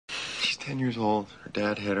10 years old. Her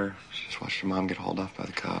dad hit her. She just watched her mom get hauled off by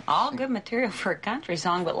the cops. All good material for a country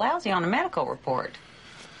song, but lousy on a medical report.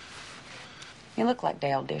 You look like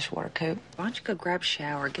Dale Dishwater, Coop. Why don't you go grab a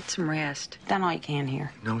shower, get some rest? Done all you can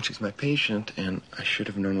here. No, she's my patient, and I should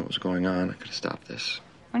have known what was going on. I could have stopped this.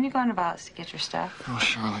 When are you going to Violet's to get your stuff? Oh,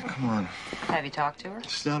 Charlotte, come on. Have you talked to her?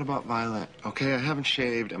 It's not about Violet, okay? I haven't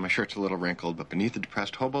shaved, and my shirt's a little wrinkled, but beneath the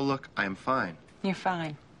depressed hobo look, I am fine. You're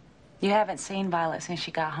fine. You haven't seen Violet since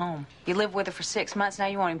she got home. You lived with her for 6 months, now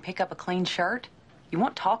you won't even pick up a clean shirt? You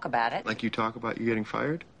won't talk about it. Like you talk about you getting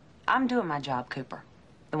fired? I'm doing my job, Cooper.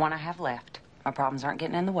 The one I have left. My problems aren't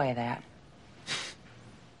getting in the way of that.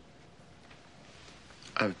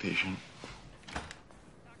 I have a patient.